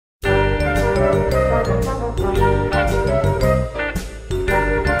Hey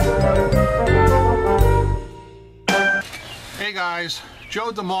guys, Joe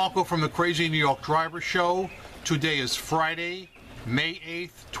DeMarco from the Crazy New York Driver Show. Today is Friday, May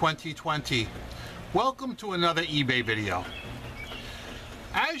 8th, 2020. Welcome to another eBay video.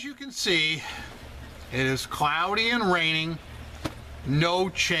 As you can see, it is cloudy and raining, no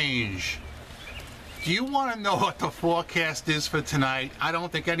change. Do you want to know what the forecast is for tonight? I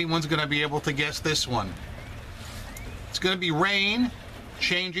don't think anyone's going to be able to guess this one. It's going to be rain,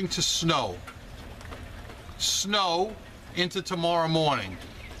 changing to snow. Snow into tomorrow morning.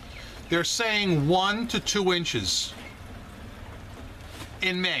 They're saying 1 to 2 inches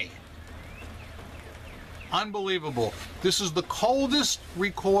in May. Unbelievable. This is the coldest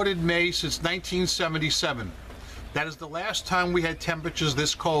recorded May since 1977. That is the last time we had temperatures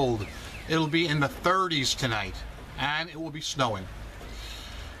this cold. It'll be in the 30s tonight, and it will be snowing.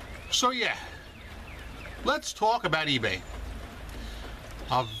 So yeah, let's talk about eBay.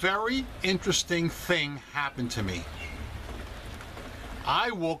 A very interesting thing happened to me.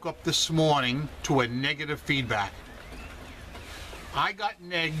 I woke up this morning to a negative feedback. I got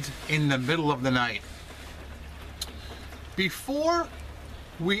negged in the middle of the night. Before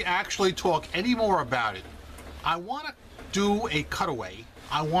we actually talk any more about it, I want to do a cutaway.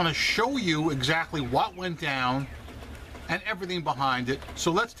 I want to show you exactly what went down and everything behind it. So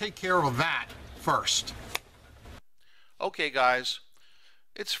let's take care of that first. Okay guys,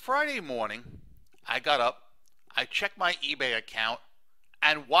 it's Friday morning. I got up, I checked my eBay account,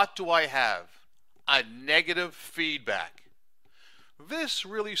 and what do I have? A negative feedback. This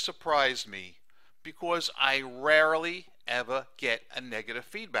really surprised me because I rarely ever get a negative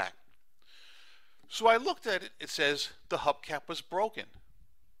feedback. So I looked at it, it says the hubcap was broken.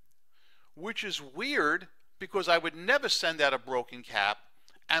 Which is weird because I would never send out a broken cap,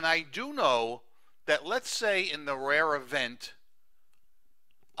 and I do know that, let's say in the rare event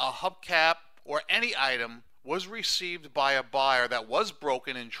a hubcap or any item was received by a buyer that was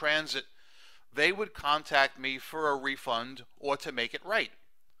broken in transit, they would contact me for a refund or to make it right.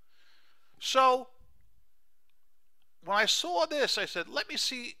 So when I saw this, I said, let me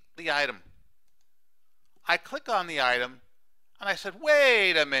see the item. I click on the item and I said,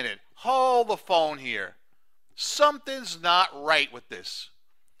 wait a minute, hold the phone here. Something's not right with this.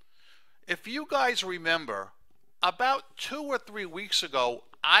 If you guys remember, about 2 or 3 weeks ago,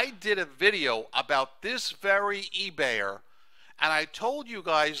 I did a video about this very eBayer, and I told you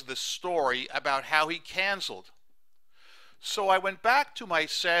guys the story about how he canceled. So I went back to my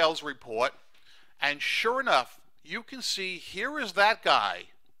sales report, and sure enough, you can see here is that guy,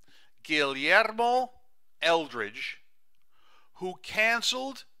 Guillermo Eldridge, who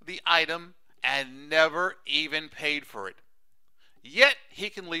canceled the item and never even paid for it. Yet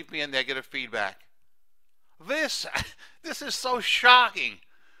he can leave me a negative feedback. This is so shocking.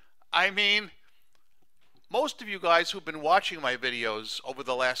 I mean, most of you guys who've been watching my videos over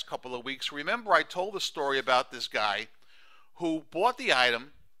the last couple of weeks remember I told the story about this guy who bought the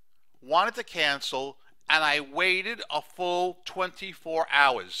item, wanted to cancel, and I waited a full 24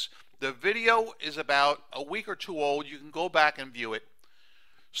 hours. The video is about a week or two old. You can go back and view it.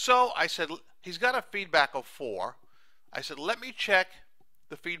 So I said, he's got a feedback of 4. I said, let me check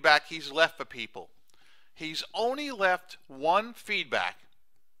the feedback he's left for people. He's only left 1 feedback,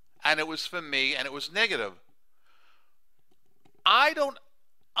 and it was for me, and it was negative. I don't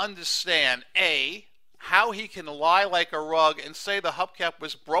understand, A, how he can lie like a rug and say the hubcap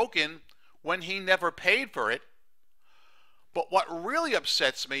was broken when he never paid for it. But what really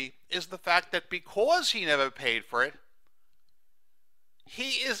upsets me is the fact that because he never paid for it,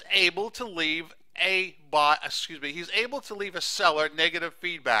 he is able to leave he's able to leave a seller negative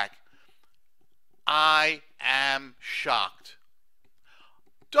feedback. I am shocked.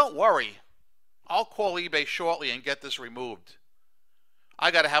 Don't worry, I'll call eBay shortly and get this removed.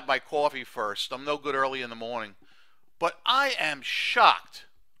 I got to have my coffee first. I'm no good early in the morning. But I am shocked,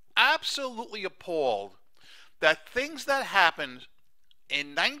 absolutely appalled, that things that happened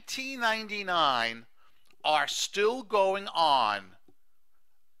in 1999 are still going on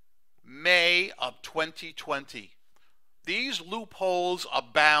May of 2020. These loopholes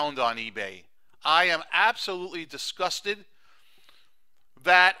abound on eBay. I am absolutely disgusted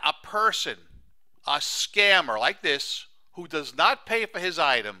that a person, a scammer like this, who does not pay for his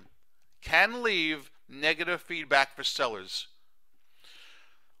item, can leave negative feedback for sellers.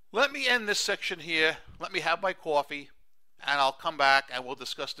 Let me end this section here. Let me have my coffee, and I'll come back and we'll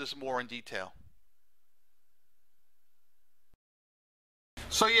discuss this more in detail.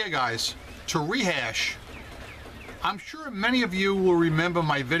 So yeah, guys, to rehash, I'm sure many of you will remember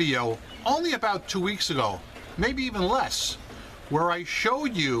my video only about 2 weeks ago, maybe even less, where I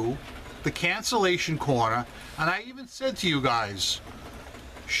showed you the cancellation corner, and I even said to you guys,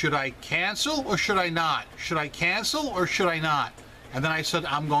 should I cancel or should I not? Should I cancel or should I not? And then I said,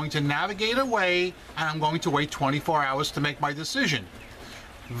 I'm going to navigate away and I'm going to wait 24 hours to make my decision.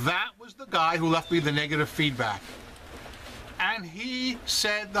 That was the guy who left me the negative feedback. And he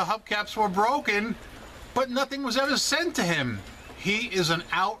said the hubcaps were broken, but nothing was ever sent to him. He is an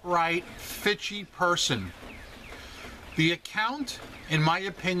outright fitchy person. The account, in my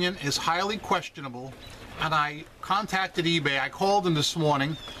opinion, is highly questionable, and I contacted eBay. I called them this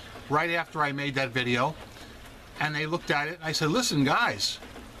morning, right after I made that video, and they looked at it. I said, listen, guys,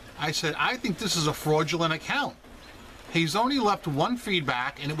 I said, I think this is a fraudulent account. He's only left one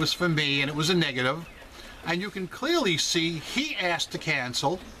feedback, and it was for me, and it was a negative, and you can clearly see he asked to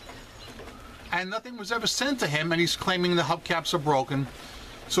cancel, and nothing was ever sent to him, and he's claiming the hubcaps are broken.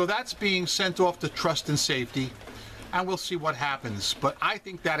 So that's being sent off to Trust and Safety, and we'll see what happens. But I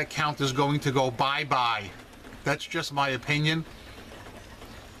think that account is going to go bye-bye. That's just my opinion.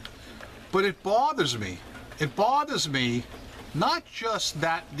 But it bothers me. It bothers me not just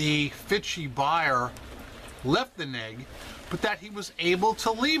that the fitchy buyer left the neg, but that he was able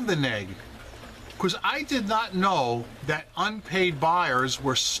to leave the neg. Because I did not know that unpaid buyers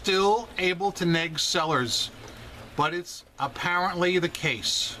were still able to neg sellers, but it's apparently the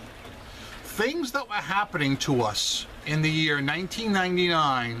case. Things that were happening to us in the year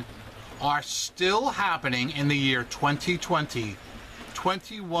 1999 are still happening in the year 2020,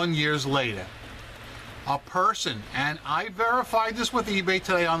 21 years later. A person, and I verified this with eBay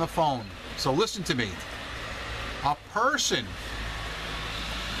today on the phone, so listen to me. A person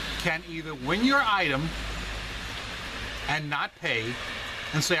can either win your item and not pay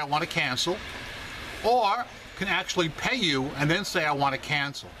and say I want to cancel, or can actually pay you and then say I want to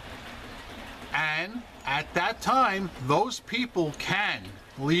cancel. And at that time, those people can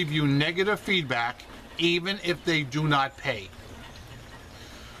leave you negative feedback even if they do not pay.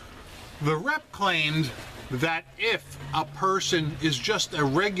 The rep claimed that if a person is just a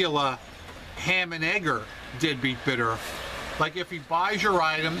regular ham and egger deadbeat bidder, like if he buys your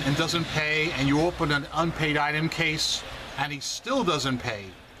item and doesn't pay, and you open an unpaid item case and he still doesn't pay,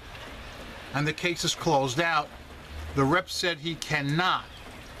 and the case is closed out, the rep said he cannot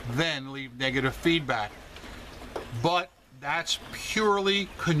then leave negative feedback. But that's purely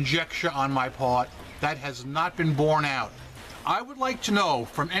conjecture on my part. That has not been borne out. I would like to know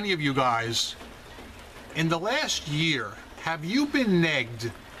from any of you guys, in the last year, have you been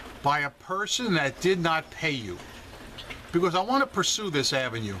negged by a person that did not pay you? Because I want to pursue this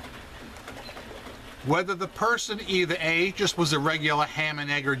avenue. Whether the person either A, just was a regular ham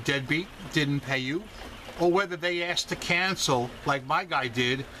and egg or deadbeat, didn't pay you, or whether they asked to cancel like my guy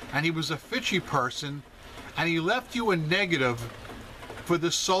did, and he was a fitchy person, and he left you a negative for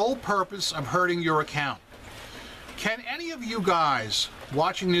the sole purpose of hurting your account. Can any of you guys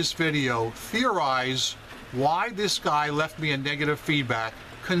watching this video theorize why this guy left me a negative feedback,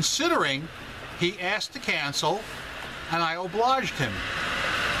 considering he asked to cancel and I obliged him?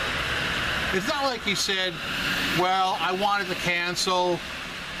 It's not like he said, well, I wanted to cancel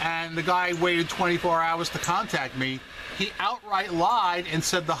and the guy waited 24 hours to contact me. He outright lied and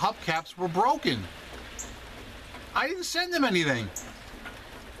said the hubcaps were broken. I didn't send him anything.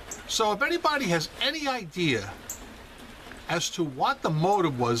 So if anybody has any idea as to what the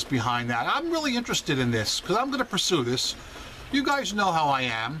motive was behind that, I'm really interested in this, because I'm going to pursue this. You guys know how I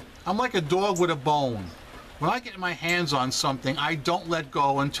am. I'm like a dog with a bone. When I get my hands on something, I don't let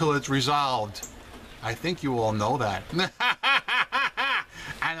go until it's resolved. I think you all know that.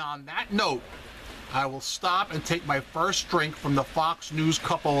 And on that note, I will stop and take my first drink from the Fox News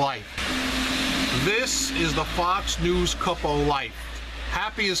Cup of Life. This is the Fox News Cup of Life.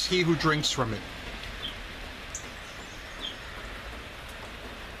 Happy is he who drinks from it.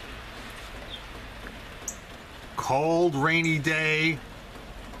 Cold, rainy day,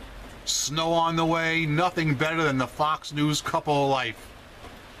 snow on the way, nothing better than the Fox News Cup of Life.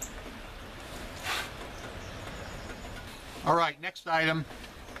 All right, next item.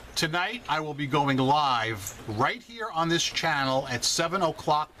 Tonight I will be going live right here on this channel at 7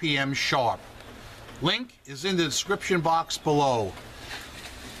 o'clock p.m. sharp. Link is in the description box below.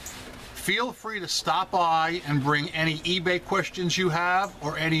 Feel free to stop by and bring any eBay questions you have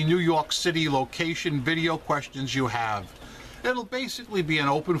or any New York City location video questions you have. It'll basically be an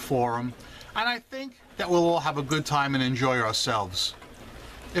open forum, and I think that we'll all have a good time and enjoy ourselves.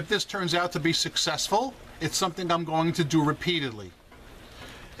 If this turns out to be successful, it's something I'm going to do repeatedly.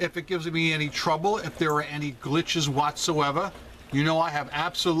 If it gives me any trouble, if there are any glitches whatsoever, you know I have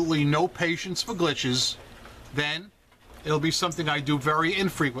absolutely no patience for glitches, then it'll be something I do very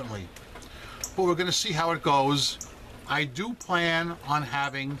infrequently. But we're going to see how it goes. I do plan on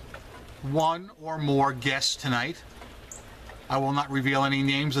having one or more guests tonight. I will not reveal any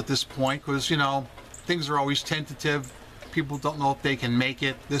names at this point because, you know, things are always tentative. People don't know if they can make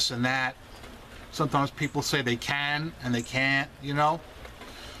it, this and that. Sometimes people say they can and they can't, you know.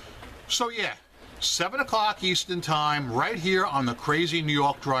 So yeah, 7 o'clock Eastern Time, right here on the Crazy New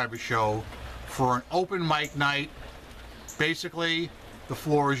York Driver Show for an open mic night. Basically, the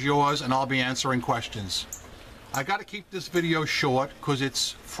floor is yours and I'll be answering questions. I got to keep this video short because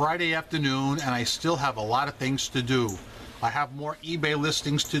it's Friday afternoon and I still have a lot of things to do. I have more eBay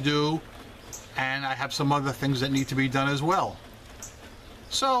listings to do and I have some other things that need to be done as well.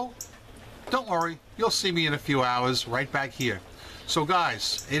 So, don't worry, you'll see me in a few hours right back here. So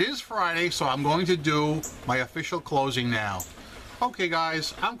guys, it is Friday, so I'm going to do my official closing now. Okay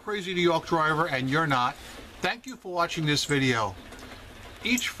guys, I'm Crazy New York Driver and you're not. Thank you for watching this video.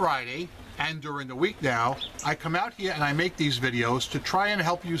 Each Friday, and during the week now, I come out here and I make these videos to try and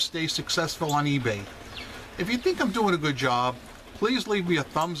help you stay successful on eBay. If you think I'm doing a good job, please leave me a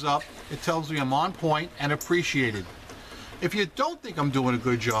thumbs up. It tells me I'm on point and appreciated. If you don't think I'm doing a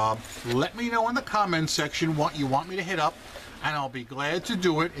good job, let me know in the comments section what you want me to hit up, and I'll be glad to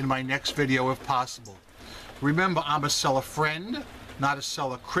do it in my next video if possible. Remember, I'm a seller friend, not a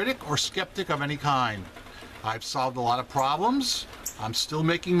seller critic or skeptic of any kind. I've solved a lot of problems. I'm still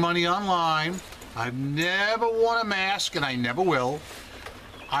making money online. I've never worn a mask, and I never will.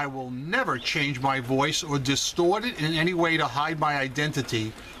 I will never change my voice or distort it in any way to hide my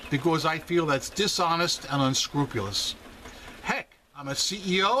identity because I feel that's dishonest and unscrupulous. Heck, I'm a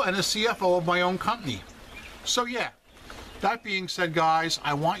CEO and a CFO of my own company. So yeah, that being said guys,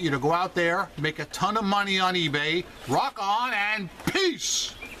 I want you to go out there, make a ton of money on eBay, rock on, and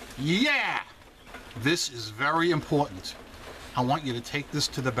peace! Yeah! This is very important. I want you to take this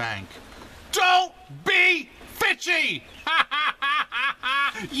to the bank. Don't be fitchy!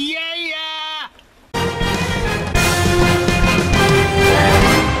 Yeah!